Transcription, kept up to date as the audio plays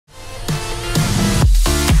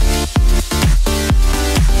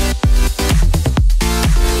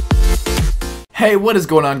Hey, what is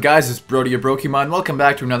going on, guys? It's Brody, your Brokemon. Welcome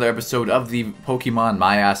back to another episode of the Pokemon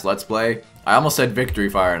My Ass Let's Play. I almost said Victory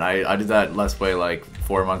Fire, and I did that Let's Play like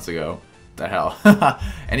 4 months ago. The hell.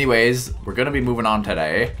 Anyways, we're gonna be moving on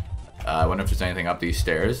today. I wonder if there's anything up these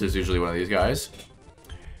stairs. There's usually one of these guys.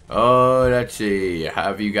 Oh, let's see.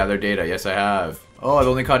 Have you gathered data? Yes, I have. Oh, I've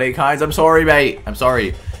only caught 8 kinds. I'm sorry, mate. I'm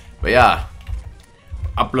sorry. But yeah.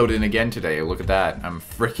 Uploading again today. Look at that. I'm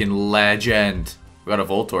freaking legend. We got a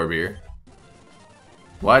Voltorb here.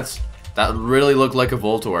 What? That really looked like a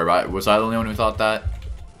Voltorb. Was I the only one who thought that?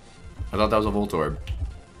 I thought that was a Voltorb.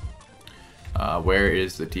 Where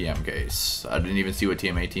is the TM case? I didn't even see what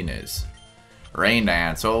TM18 is. Rain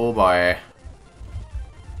Dance. Oh boy.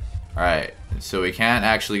 Alright. So we can't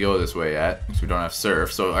actually go this way yet, because we don't have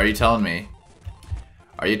Surf. So are you telling me?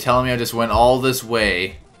 Are you telling me I just went all this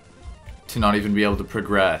way to not even be able to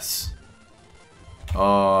progress?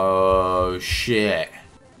 Oh shit.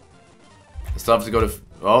 I still have to go to...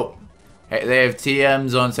 Oh. Hey, they have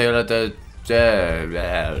TMs on sale at the...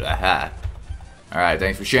 Alright,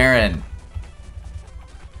 thanks for sharing.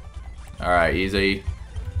 Alright, easy.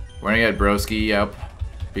 We're gonna get Broski up,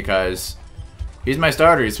 because he's my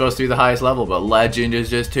starter. He's supposed to be the highest level, but Legend is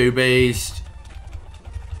just too beast.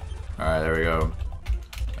 Alright, there we go.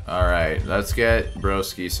 Alright, let's get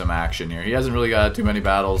Broski some action here. He hasn't really got too many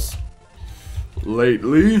battles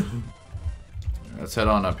lately. Let's head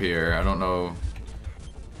on up here. I don't know.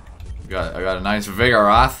 I got a nice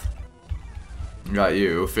Vigoroth. Got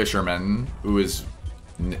you, Fisherman, who is...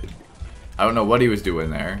 I don't know what he was doing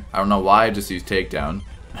there. I don't know why I just used Takedown.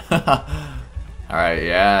 Alright,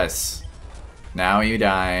 yes. Now you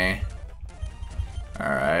die.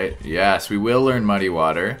 Alright, yes, we will learn Muddy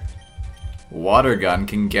Water. Water Gun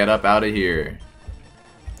can get up out of here.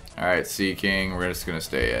 Alright, Seaking, we're just gonna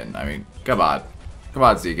stay in. I mean, come on. Come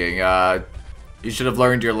on, Seaking. You should have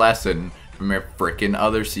learned your lesson from your frickin'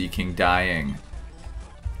 other Seaking dying.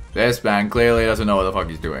 This man clearly doesn't know what the fuck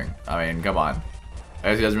he's doing. I mean, come on. I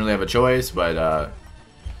guess he doesn't really have a choice, but,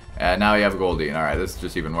 and now you have Goldeen. Alright, this is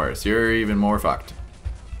just even worse. You're even more fucked.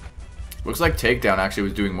 Looks like Takedown actually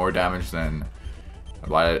was doing more damage than...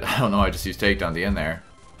 I don't know, I just used Takedown at the end there.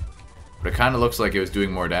 But it kind of looks like it was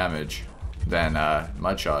doing more damage than,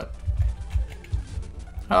 Mudshot.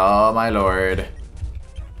 Oh, my lord.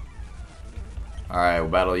 Alright, we'll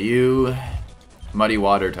battle you. Muddy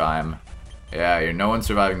Water time. Yeah, you're no one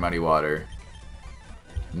surviving Muddy Water.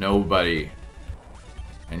 Nobody.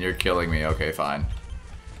 And you're killing me. Okay, fine.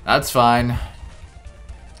 That's fine.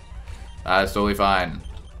 That's totally fine.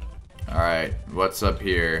 Alright, what's up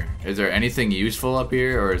here? Is there anything useful up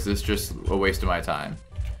here, or is this just a waste of my time?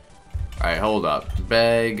 Alright, hold up.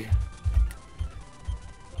 Beg.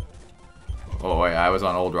 Oh wait, I was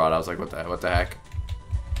on Old Rod. I was like, what the heck?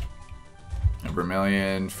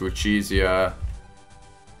 Vermilion, Fuchsia.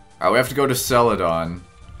 Alright, we have to go to Celadon.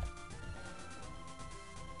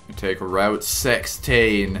 We take Route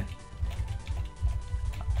 16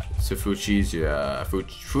 to Fuchsia.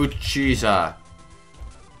 Fuchsia.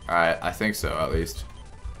 Alright, I think so, at least.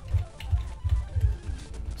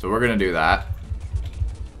 So we're gonna do that.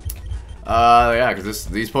 Yeah, because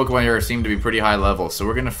these Pokemon here seem to be pretty high level, so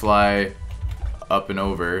we're gonna fly up and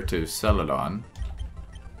over to Celadon.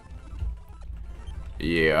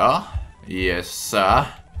 Yeah. Yes, sir.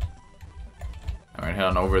 I'm gonna head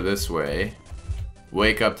on over this way.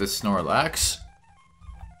 Wake up the Snorlax.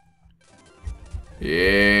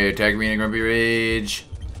 Yeah, tag me in a Grumpy Rage.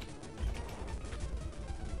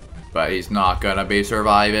 But he's not gonna be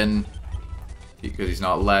surviving. Because he's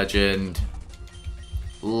not Legend.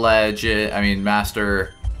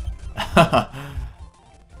 Master.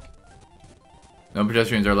 No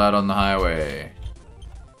pedestrians are allowed on the highway.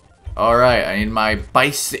 Alright, I need my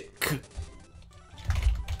bicycle.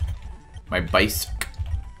 My bicycle.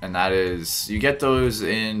 And that is... You get those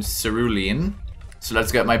in Cerulean. So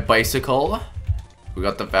let's get my bicycle. We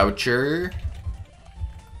got the voucher.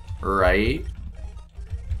 Right.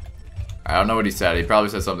 I don't know what he said. He probably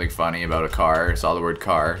said something funny about a car. I saw the word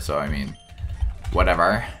car, so I mean...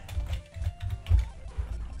 Whatever.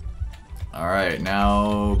 Alright,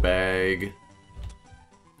 now... Bag...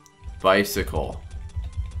 Bicycle.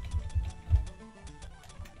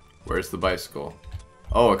 Where's the bicycle?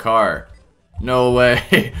 Oh, a car. No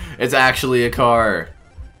way. It's actually a car.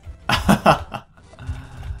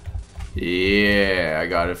 Yeah, I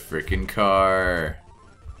got a freaking car.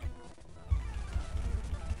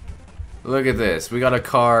 Look at this. We got a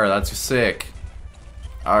car. That's sick.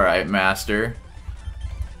 Alright, Master.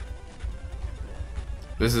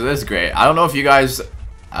 This is great. I don't know if you guys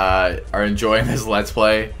are enjoying this Let's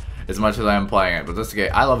Play as much as I am playing it, but this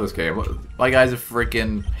game, I love this game. My guy's a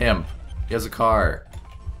freaking pimp. He has a car.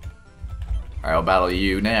 Alright, I'll battle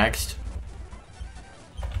you next.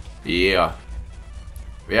 Yeah.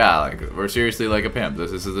 Yeah, like, we're seriously like a pimp.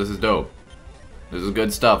 This is dope. This is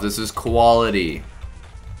good stuff. This is quality.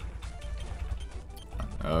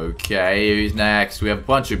 Okay, who's next? We have a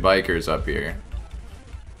bunch of bikers up here.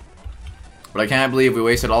 But I can't believe we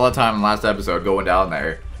wasted all the time in the last episode going down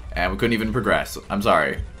there. And we couldn't even progress. I'm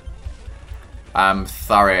sorry. I'm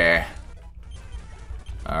sorry.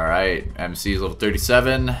 Alright, MC's level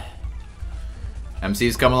 37.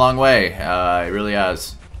 MC's come a long way. He really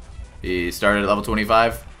has. He started at level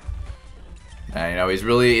 25. And you know, he's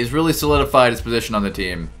really solidified his position on the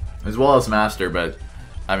team. As well as Master, but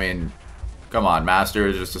I mean, come on, Master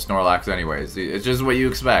is just a Snorlax anyways. It's just what you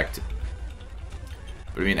expect.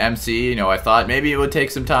 But I mean, MC, you know, I thought maybe it would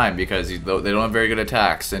take some time because they don't have very good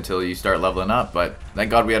attacks until you start leveling up. But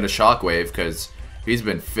thank God we had a Shockwave because he's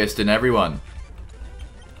been fisting everyone.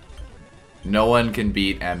 No one can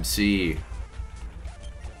beat MC.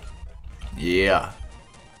 Yeah.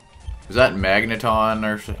 Is that Magneton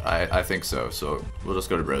or I think so. So we'll just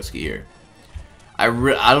go to Broski here. I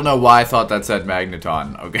don't know why I thought that said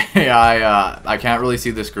Magneton. Okay, I can't really see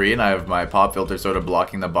the screen. I have my pop filter sort of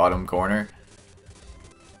blocking the bottom corner.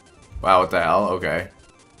 Wow, what the hell? Okay.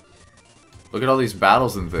 Look at all these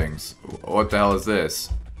battles and things. What the hell is this?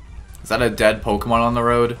 Is that a dead Pokemon on the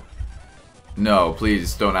road? No,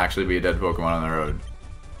 please don't actually be a dead Pokemon on the road.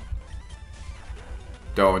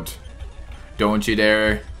 Don't. Don't you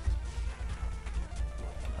dare.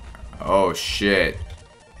 Oh shit.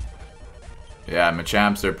 Yeah,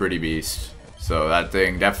 Machamp's are pretty beast. So that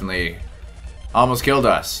thing definitely almost killed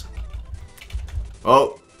us.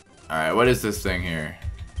 Oh. Alright, what is this thing here?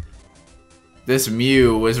 This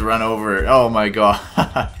Mew was run over. Oh my god.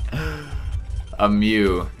 A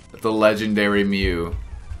Mew. The legendary Mew.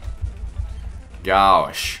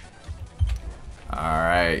 Gosh.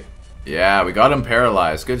 Alright. Yeah, we got him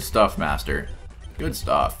paralyzed. Good stuff, Master. Good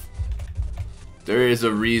stuff. There is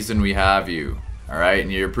a reason we have you. Alright,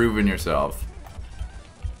 and you're proving yourself.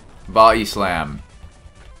 Body slam.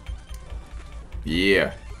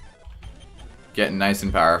 Yeah. Getting nice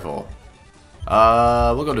and powerful.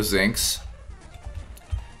 We'll go to Zinx.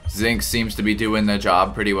 Zinx seems to be doing the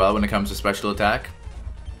job pretty well when it comes to special attack.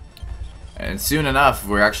 And soon enough,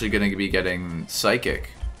 we're actually going to be getting Psychic,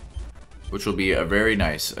 which will be a very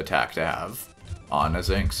nice attack to have on a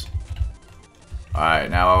Zinx. Alright,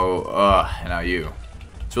 now you.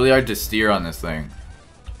 It's really hard to steer on this thing.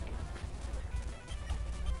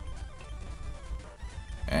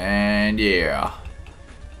 And yeah.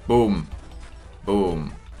 Boom.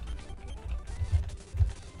 Boom.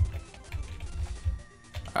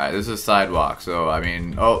 Alright, this is Sidewalk, so I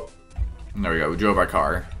mean, oh, there we go, we drove our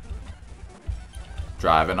car.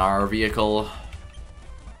 Driving our vehicle.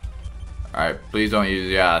 Alright, please don't use,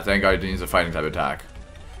 yeah, thank God he needs a fighting type attack.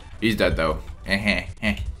 He's dead though.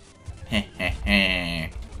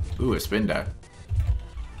 Ooh, a spin deck.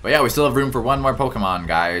 But yeah, we still have room for one more Pokemon,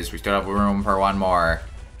 guys. We still have room for one more.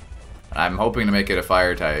 I'm hoping to make it a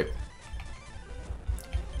fire type.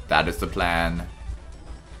 That is the plan.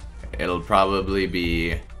 It'll probably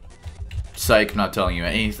be Psych, not telling you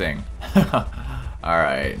anything.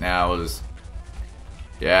 Alright, now we'll just...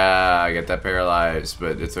 Yeah, I get that paralyzed,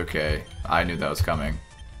 but it's okay. I knew that was coming.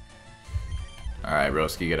 Alright,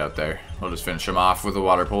 Broski, get out there. We'll just finish him off with a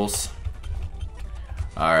Water Pulse.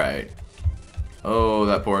 Alright. Oh,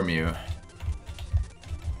 that poor Mew.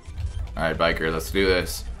 Alright, Biker, let's do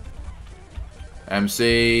this.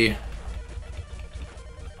 MC.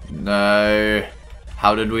 No.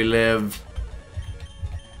 How did we live?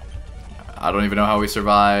 I don't even know how we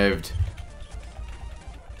survived.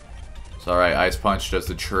 It's alright, Ice Punch does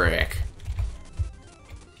the trick.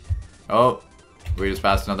 Oh, we just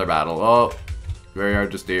passed another battle. Oh, very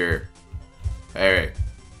hard to steer. Hey.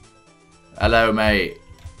 Hello, mate.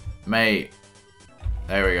 Mate.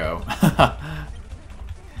 There we go.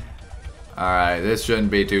 Alright, this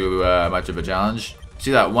shouldn't be too much of a challenge.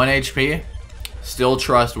 See that 1 HP? Still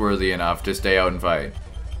trustworthy enough to stay out and fight.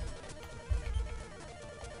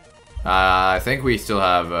 I think we still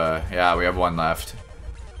have, yeah, we have one left.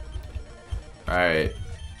 Alright.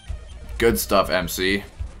 Good stuff, MC.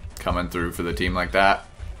 Coming through for the team like that.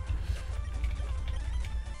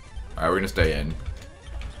 Alright, we're gonna stay in.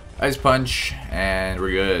 Ice Punch, and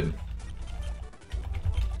we're good.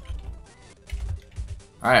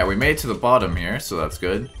 Alright, we made it to the bottom here, so that's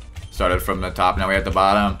good. Started from the top, now we're at the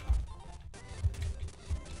bottom.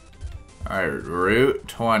 Alright, Route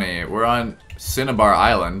 20. We're on Cinnabar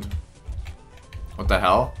Island. What the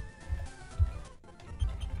hell?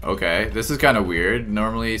 Okay, this is kind of weird.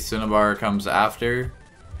 Normally Cinnabar comes after.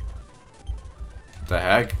 The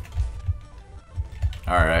heck?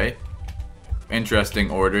 Alright. Interesting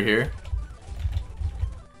order here.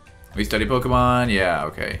 We study Pokemon? Yeah,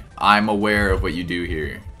 okay. I'm aware of what you do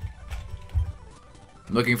here.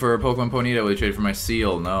 I'm looking for a Pokemon Ponyta. Will you trade for my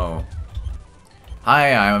seal? No.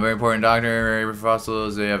 Hi, I'm a very important doctor.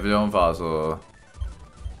 Fossils, they have their own fossil.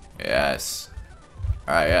 Yes.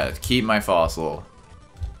 Alright, yeah, keep my fossil.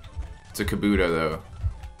 It's a Kabuto, though.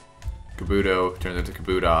 Kabuto turns into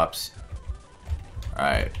Kabutops.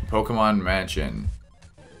 Alright, Pokemon Mansion.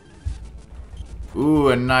 Ooh,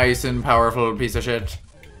 a nice and powerful piece of shit.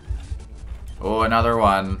 Oh, another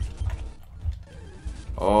one.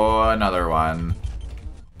 Oh, another one.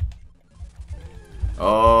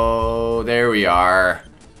 Oh, there we are.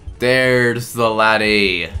 There's the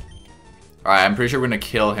laddie. Alright, I'm pretty sure we're gonna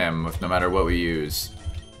kill him with no matter what we use.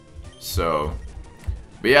 So.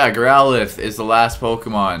 But yeah, Growlithe is the last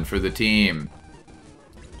Pokemon for the team.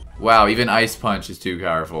 Wow, even Ice Punch is too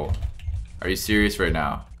powerful. Are you serious right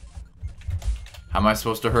now? How am I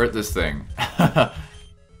supposed to hurt this thing?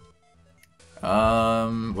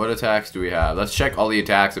 What attacks do we have? Let's check all the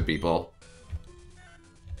attacks of people.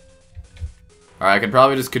 Alright, I can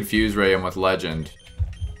probably just confuse Ray him with Legend.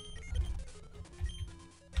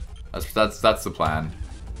 That's the plan.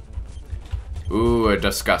 Ooh, a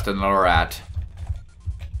disgusting little rat.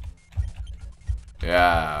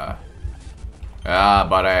 Yeah. Yeah,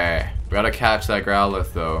 buddy. We gotta catch that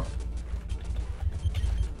Growlithe, though.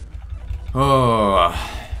 Oh.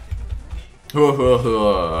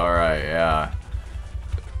 Alright, yeah.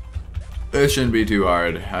 It shouldn't be too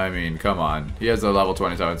hard. I mean, come on. He has a level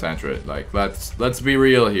 27 Sentret. Like, let's be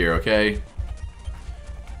real here, okay?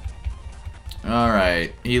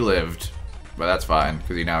 Alright, he lived. But that's fine,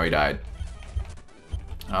 because he died.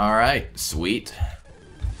 Alright, sweet.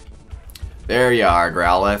 There you are,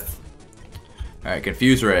 Growlithe. Alright,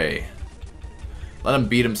 Confuse Ray. Let him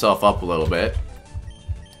beat himself up a little bit.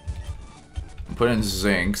 Put in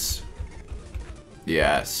Zinks.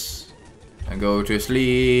 Yes. And go to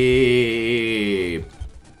sleep.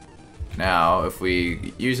 Now, if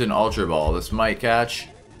we use an Ultra Ball, this might catch.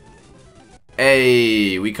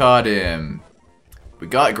 Hey, we caught him. We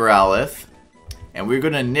got Growlithe. And we're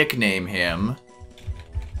gonna nickname him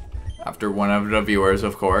after one of the viewers,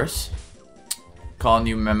 of course. Calling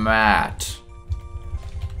you Matt.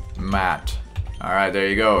 Matt. Alright, there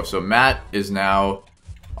you go. So Matt is now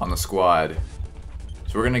on the squad.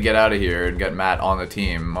 So we're gonna get out of here and get Matt on the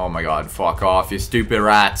team. Oh my god, fuck off, you stupid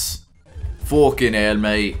rats. Fucking hell,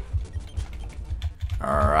 mate.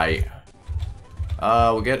 Alright.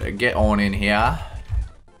 We'll get on in here.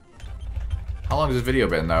 How long has this video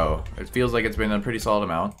been, though? It feels like it's been a pretty solid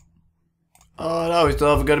amount. Oh no, we still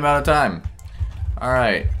have a good amount of time.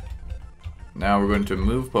 Alright. Now we're going to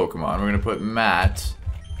move Pokemon. We're going to put Matt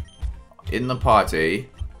in the party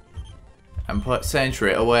and put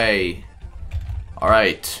Sentret away.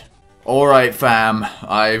 Alright. Alright, fam.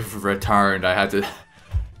 I've returned. I had to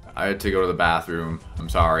go to the bathroom. I'm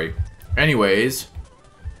sorry. Anyways.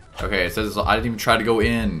 Okay, it says I didn't even try to go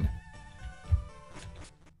in.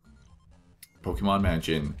 Pokemon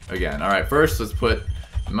Mansion. Again. Alright, first let's put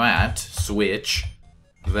Matt, switch,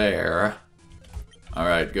 there.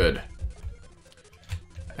 Alright, good.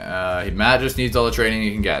 Matt just needs all the training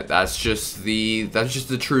he can get. That's just the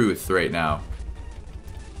truth right now.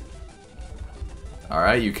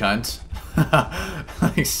 Alright, you cunt.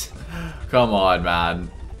 Come on,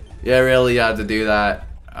 man. Yeah, really, you had to do that?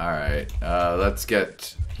 Alright, let's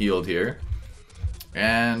get healed here.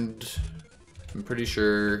 And I'm pretty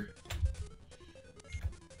sure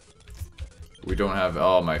we don't have...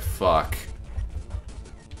 Oh my fuck.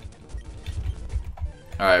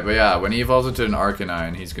 Alright, but yeah, when he evolves into an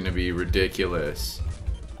Arcanine, he's gonna be ridiculous.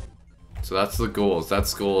 So that's the goals.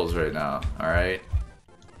 That's goals right now. Alright.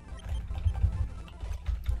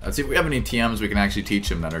 Let's see if we have any TMs we can actually teach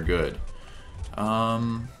him that are good.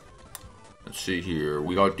 Let's see here.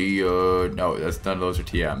 We got the, no, that's none of those are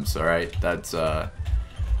TMs, alright? That's, I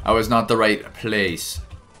was not the right place.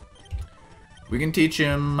 We can teach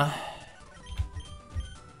him...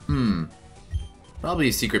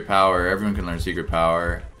 Probably Secret Power. Everyone can learn Secret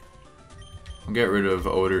Power. We'll get rid of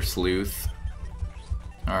Odor Sleuth.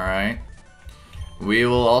 Alright. We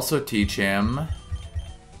will also teach him...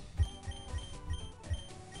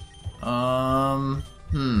 I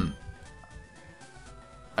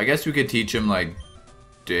guess we could teach him, like,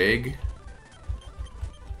 Dig.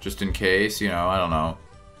 Just in case, you know, I don't know.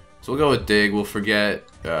 So we'll go with Dig. We'll forget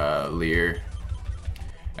Leer.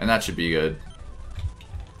 And that should be good.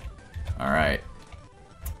 Alright.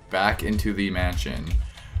 Back into the mansion.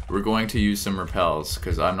 We're going to use some repels,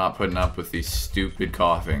 because I'm not putting up with these stupid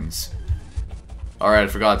coughings. Alright, I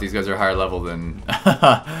forgot these guys are higher level than...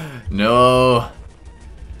 No!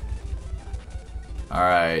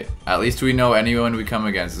 Alright, at least we know anyone we come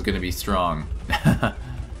against is going to be strong.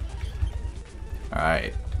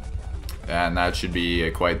 Alright. And that should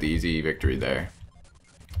be quite the easy victory there.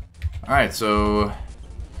 Alright, so...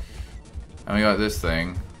 And we got this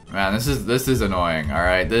thing. Man, this is annoying,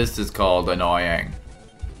 alright? This is called annoying.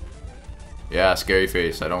 Yeah, scary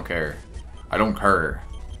face, I don't care. I don't care.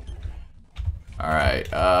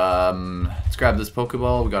 Alright, let's grab this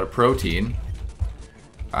Pokeball. We got a protein.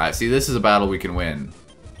 Alright, see, this is a battle we can win.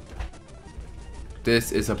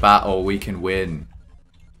 This is a battle we can win.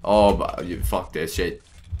 Oh, fuck this shit.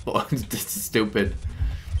 This is stupid.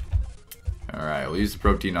 Alright, we'll use the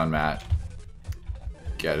protein on Matt.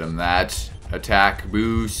 Get him that. Attack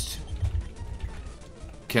boost.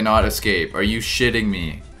 Cannot escape. Are you shitting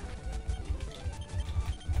me?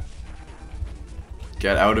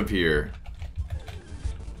 Get out of here.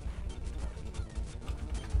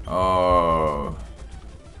 Oh.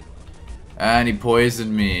 And he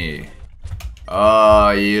poisoned me. Oh,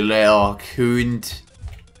 you little cunt.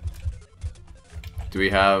 Do we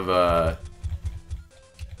have,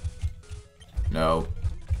 no.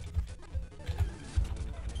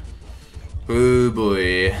 Oh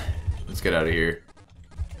boy. Let's get out of here.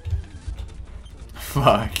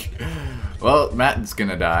 Fuck. Well, Matt's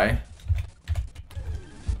gonna die.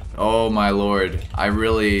 Oh my lord.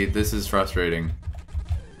 This is frustrating.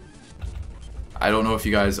 I don't know if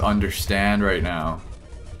you guys understand right now.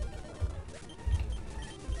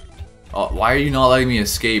 Oh, why are you not letting me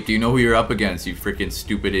escape? Do you know who you're up against, you freaking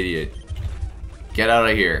stupid idiot? Get out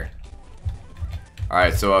of here.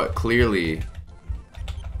 Alright, so clearly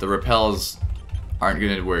the repels aren't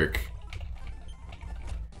gonna work.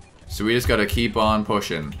 So we just gotta keep on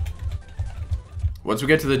pushing. Once we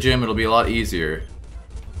get to the gym, it'll be a lot easier.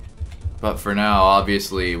 But for now,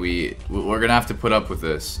 obviously, we're gonna have to put up with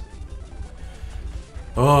this.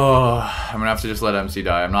 Oh, I'm gonna have to just let MC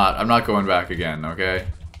die. I'm not going back again, okay?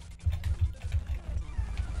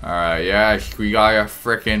 Alright, yeah, we got a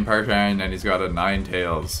frickin' person and he's got a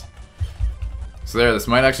 9-tails. So there, this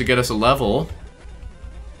might actually get us a level.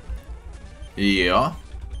 Yeah.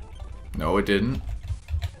 No, it didn't.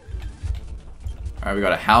 Alright, we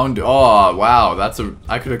got a hound. Oh, wow,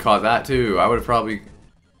 I could have caught that too. I would have probably...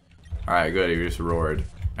 Alright, good, he just roared.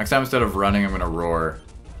 Next time instead of running, I'm gonna roar.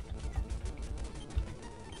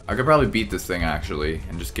 I could probably beat this thing actually,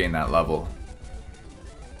 and just gain that level.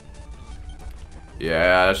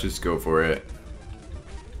 Yeah, let's just go for it.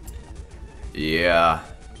 Yeah.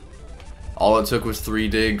 All it took was 3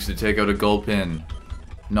 digs to take out a Gulpin.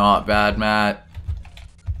 Not bad, Matt.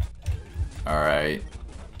 Alright.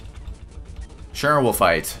 Sure, we'll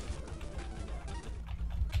fight.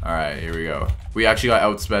 Alright, here we go. We actually got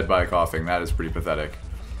outsped by a coughing. That is pretty pathetic.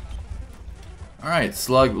 Alright,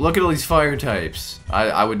 Slug. Look at all these fire types.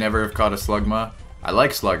 I would never have caught a Slugma. I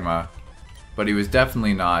like Slugma, but he was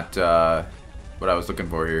definitely not what I was looking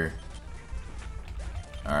for here.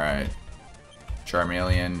 Alright.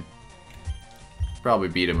 Charmeleon. Probably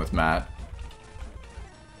beat him with Matt.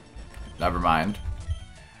 Never mind.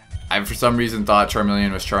 I for some reason thought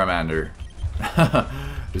Charmeleon was Charmander.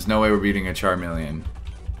 There's no way we're beating a Charmeleon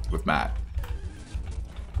with Matt.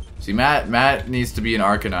 See, Matt needs to be an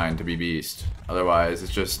Arcanine to be Beast. Otherwise,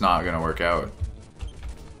 it's just not gonna work out.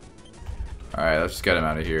 Alright, let's just get him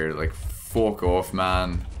out of here. Like, fuck off,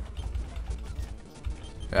 man.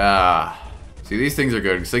 Yeah. See, these things are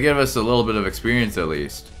good because they give us a little bit of experience at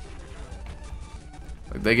least.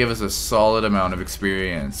 Like, they give us a solid amount of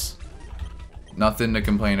experience. Nothing to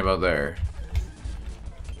complain about there.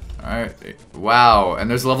 Alright. Wow, and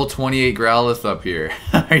there's level 28 Growlithe up here.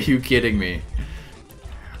 Are you kidding me?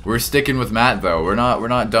 We're sticking with Matt though. We're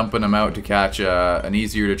not dumping him out to catch an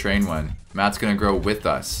easier to train one. Matt's gonna grow with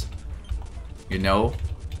us. You know?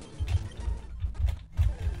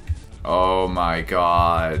 Oh my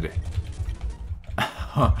god.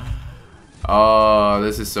 Oh,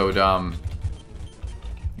 this is so dumb.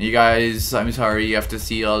 You guys, I'm sorry you have to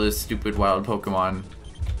see all this stupid wild Pokemon.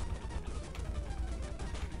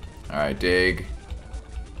 Alright, dig.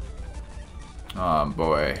 Oh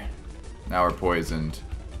boy. Now we're poisoned.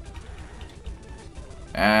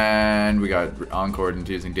 And we got Encored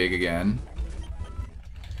into using dig again.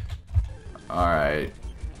 Alright.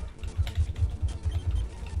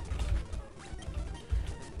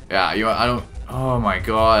 Yeah, you know, I don't... Oh my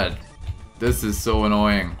god. This is so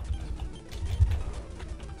annoying.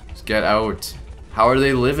 Just get out. How are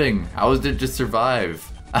they living? How did it just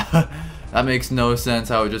survive? That makes no sense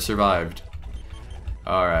how it just survived.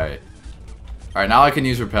 Alright. Alright, now I can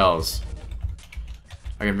use repels.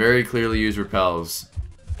 I can very clearly use repels.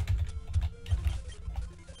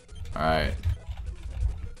 Alright.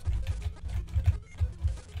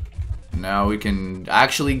 Now we can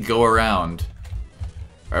actually go around.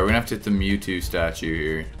 Alright, we're gonna have to hit the Mewtwo statue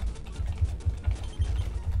here.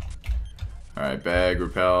 Alright, bag,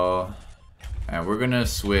 repel. And we're gonna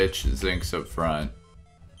switch Zinks up front.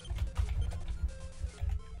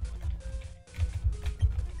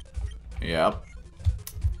 Yep.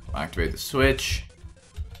 We'll activate the switch.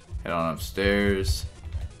 Head on upstairs.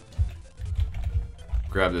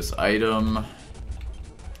 Grab this item.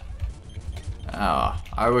 Ah,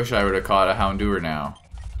 I wish I would have caught a Houndour now.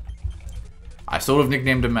 I sort of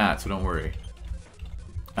nicknamed him Matt, so don't worry.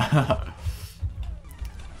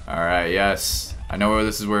 Alright, yes. I know where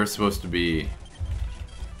this is where it's supposed to be.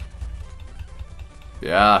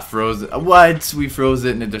 Yeah, froze it. What? We froze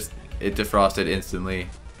it and it defrosted instantly.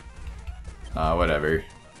 Whatever.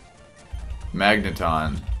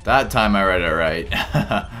 Magneton. That time I read it right.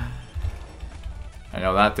 I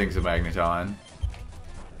know that thing's a Magneton.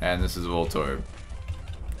 And this is Voltorb.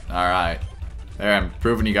 Alright. There, I'm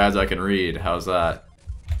proving you guys I can read. How's that?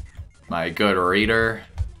 My good reader.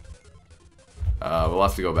 We'll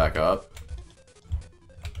have to go back up.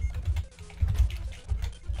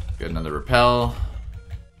 Get another repel.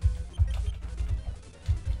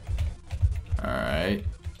 Alright.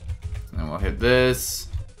 And we'll hit this.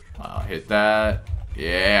 I'll hit that.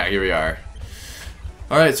 Yeah, here we are.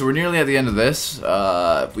 Alright, so we're nearly at the end of this.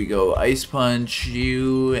 If we go Ice Punch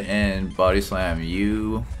you and Body Slam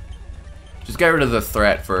you. Just get rid of the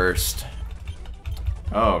threat first.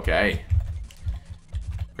 Oh, okay.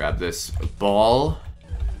 Grab this ball.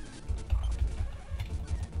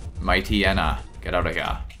 Mighty Enna. Get out of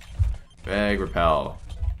here. Bag, repel.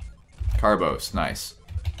 Carbos, nice.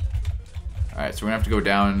 Alright, so we're gonna have to go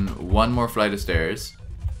down one more flight of stairs.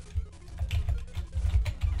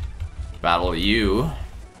 Battle you.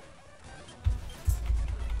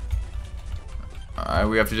 Alright,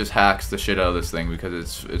 we have to just hacks the shit out of this thing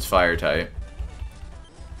because it's fire type.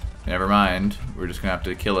 Never mind, we're just gonna have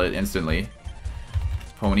to kill it instantly.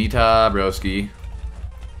 Ponyta, broski.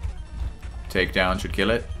 Takedown should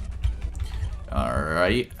kill it.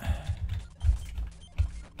 Alright.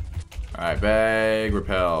 Alright, bag,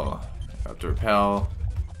 repel. Got to repel.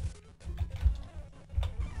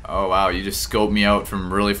 Oh wow, you just scoped me out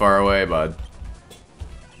from really far away, bud.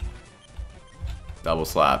 Double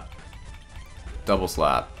slap. Double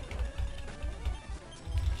slap.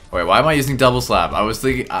 Wait, why am I using double slap? I was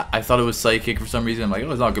thinking, I thought it was psychic for some reason. I'm like,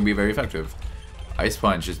 oh, it's not gonna be very effective. Ice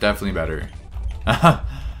punch is definitely better.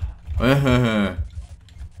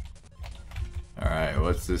 Alright,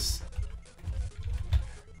 what's this?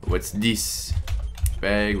 What's this?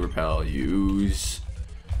 Bag, repel, use.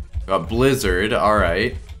 Got blizzard,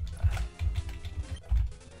 alright.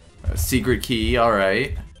 Secret key,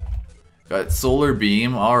 alright. Got solar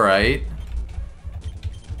beam, alright.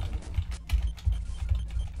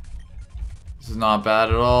 This is not bad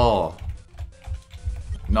at all.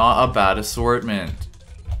 Not a bad assortment.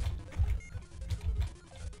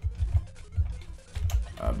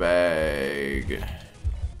 A bag.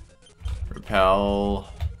 Repel.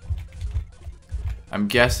 I'm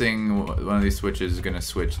guessing one of these switches is gonna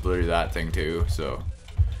switch literally that thing too, so.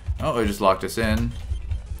 Oh, it just locked us in.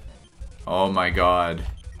 Oh my god.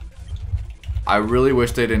 I really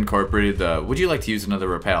wish they'd incorporated the, would you like to use another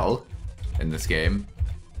repel in this game?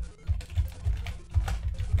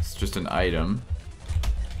 It's just an item.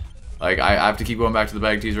 Like, I have to keep going back to the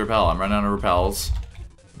bag to use repel. I'm running out of repels.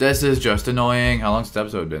 This is just annoying. How long's this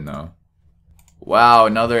episode been though? Wow,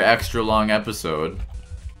 another extra long episode.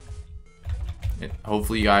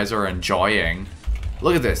 Hopefully you guys are enjoying.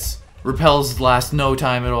 Look at this. Repels last no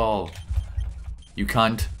time at all. You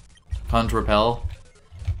cunt. Cunt repel.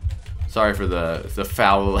 Sorry for the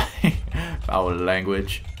foul foul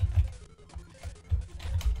language.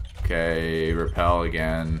 Okay, repel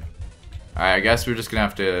again. Alright, I guess we're just gonna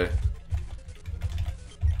have to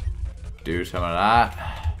do some of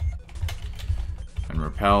that. And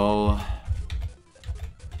repel.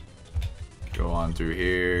 Go on through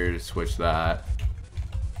here to switch that.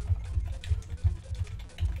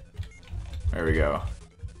 There we go.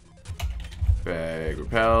 Bag,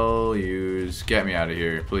 repel, use, get me out of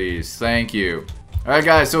here, please. Thank you. Alright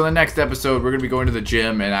guys, so in the next episode, we're going to be going to the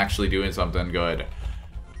gym and actually doing something good.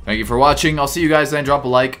 Thank you for watching. I'll see you guys then. Drop a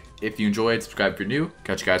like if you enjoyed. Subscribe if you're new.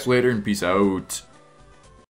 Catch you guys later and peace out.